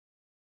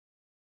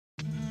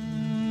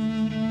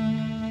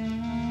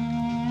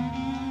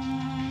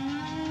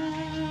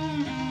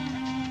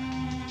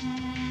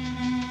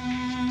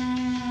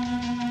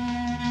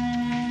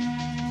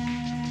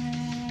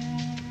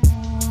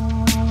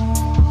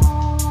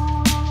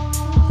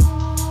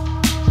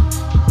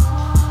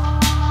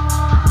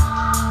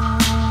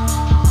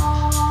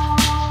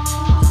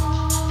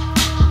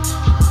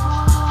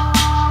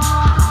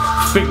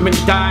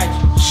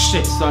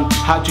son,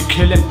 how'd you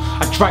kill him?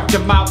 I dragged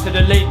him out to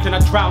the lake and I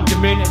drowned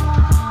him in it.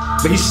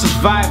 But he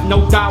survived,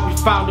 no doubt, we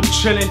found him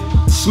chilling,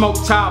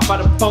 smoked out by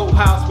the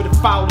boathouse with the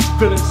foulest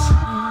villains.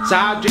 So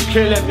how'd you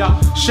kill him, yo?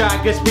 Sure, I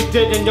guess we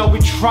didn't, yo. We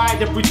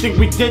tried everything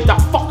we did,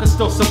 that fucker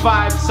still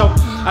survived. So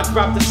I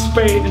grabbed a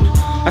spade and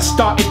I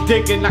started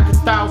digging like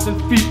 1,000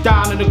 feet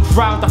down in the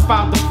ground. I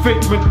found the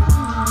Figment.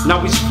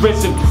 Now he's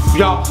risen,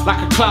 yo, like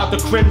a cloud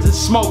of crimson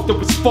smoke that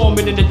was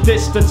forming in the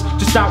distance,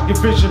 just out your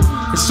vision.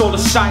 It's all a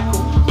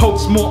cycle,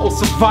 post-mortal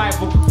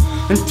survival.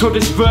 Until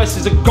this verse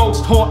is a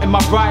ghost haunting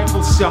my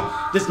rivals, yo.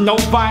 There's no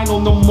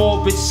vinyl no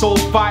more, it's all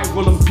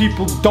viral. And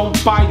people don't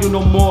buy you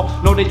no more,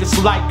 no, they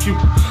dislike you.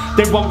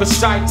 They want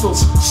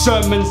recitals,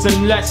 sermons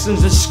and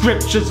lessons and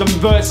scriptures and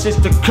verses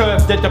to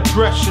curb their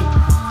depression.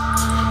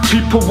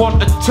 People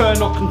want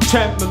eternal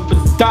contentment,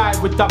 but die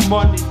with that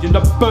money in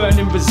a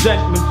burning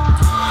resentment.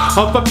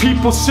 Other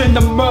people sin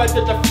and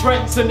murder their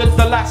friends, and at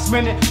the last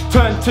minute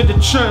turn to the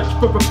church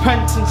for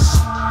repentance.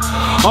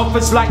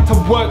 Others like to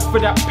work for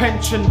that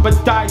pension,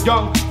 but die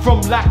young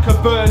from lack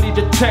of early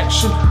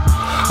detection.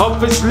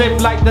 Others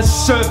live like they're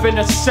serving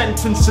a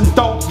sentence and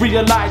don't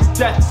realize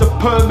death's a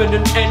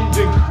permanent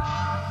ending.